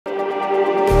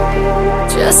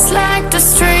Just like the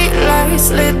street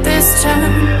lights lit this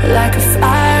town, like a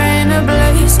fire in a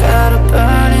blaze, gotta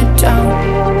burn it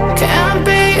down. Can't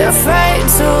be afraid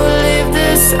to leave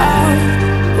this out.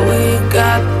 We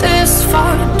got this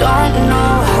far, don't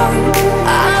know how.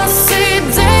 I see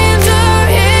danger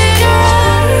in your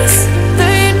eyes.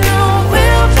 They know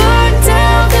we'll burn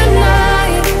down the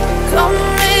night.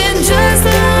 Coming just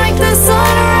like the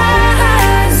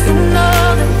sunrise. You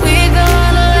know that we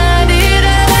gonna let it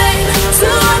away.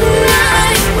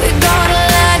 Tonight we gonna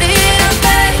let it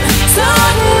away.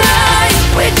 Tonight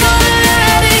we gonna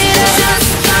let it away. Just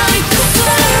like the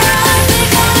sunrise, we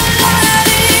gonna let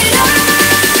it away.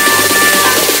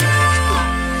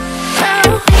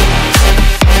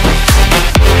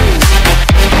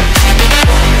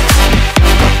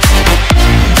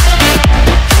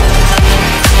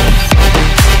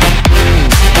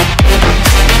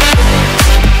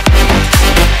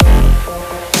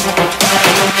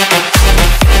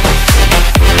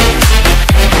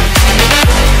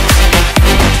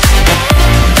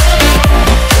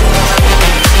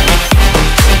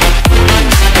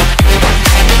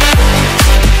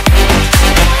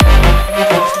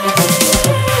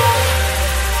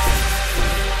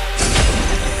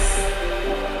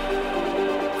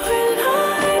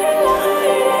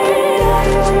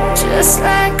 Just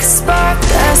like a spark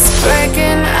that's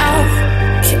breaking out.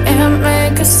 Can't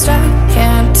make a stop,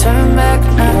 can't turn back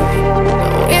now.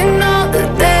 We know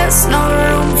that there's no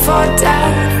room for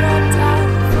doubt.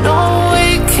 No,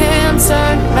 we can't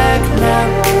turn back now.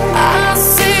 I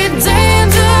see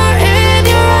danger in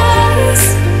your eyes.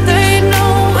 They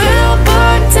know we'll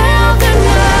burn down the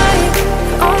night.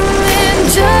 Coming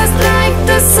just like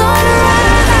the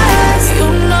sunrise. You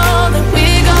know that we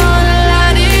gonna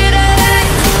let it away.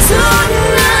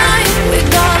 Tonight we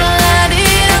gonna let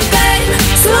it away.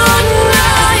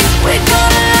 Tonight we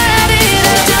gonna let it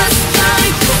away. Just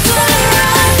like the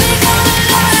sunrise, we gonna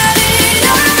let it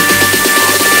away.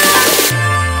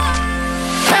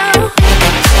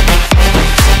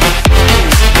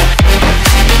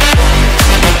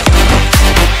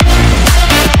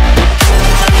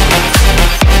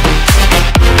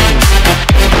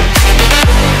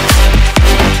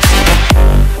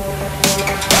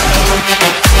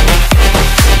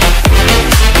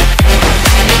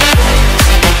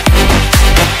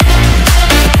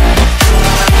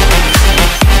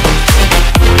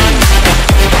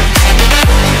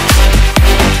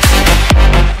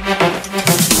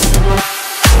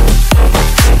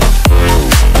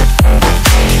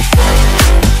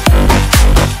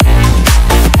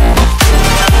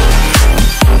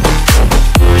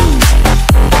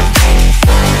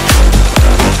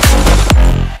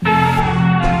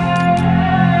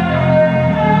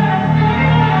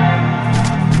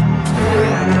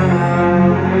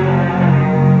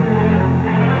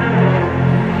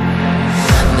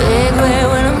 Big way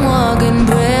when I'm walking,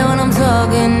 pray when I'm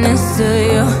talking this to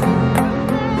you.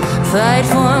 Fight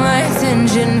for my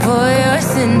attention, for your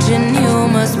ascension. You